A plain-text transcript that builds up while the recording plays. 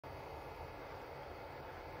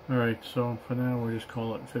Alright, so for now we'll just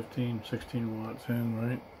call it 15, 16 watts in,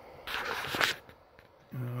 right?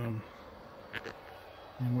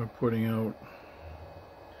 And we're putting out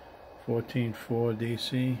 14.4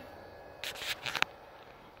 DC.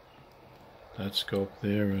 That scope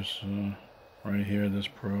there is right here, this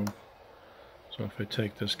probe. So if I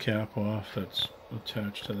take this cap off that's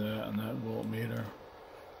attached to that and that voltmeter,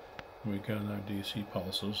 we got our DC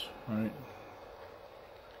pulses, right?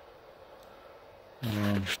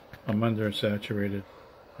 I'm under saturated.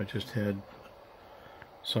 I just had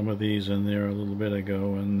some of these in there a little bit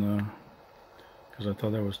ago, and because I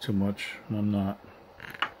thought that was too much, and I'm not,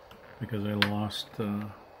 because I lost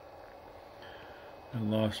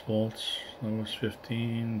volts. That was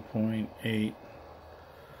 15.8.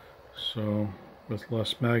 So with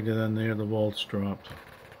less magnet in there, the volts dropped.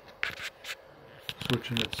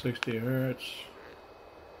 Switching at 60 hertz.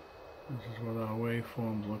 This is what our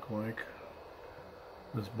waveforms look like.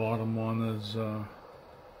 This bottom one is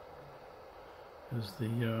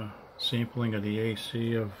the sampling of the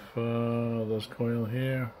AC of this coil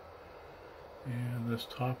here, and this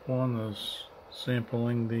top one is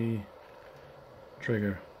sampling the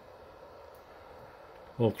trigger.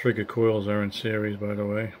 All trigger coils are in series, by the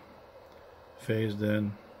way, phased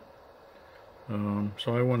in.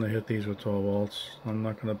 So I want to hit these with 12 volts. I'm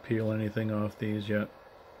not going to peel anything off these yet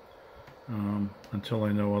until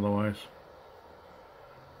I know otherwise.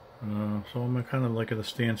 So I'm kind of like at a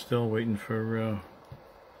standstill waiting for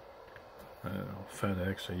I don't know,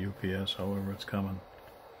 FedEx or UPS, however it's coming.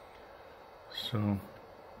 So,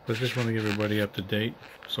 but I just want to give everybody up to date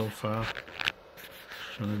so far.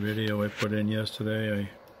 On the video I put in yesterday, I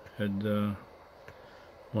had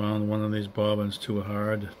wound one of these bobbins too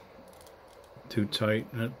hard, too tight,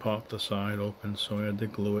 and it popped the side open, so I had to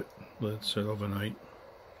glue it, let it sit overnight.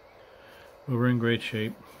 But we're in great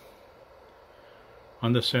shape.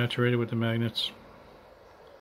 Undersaturated with the magnets.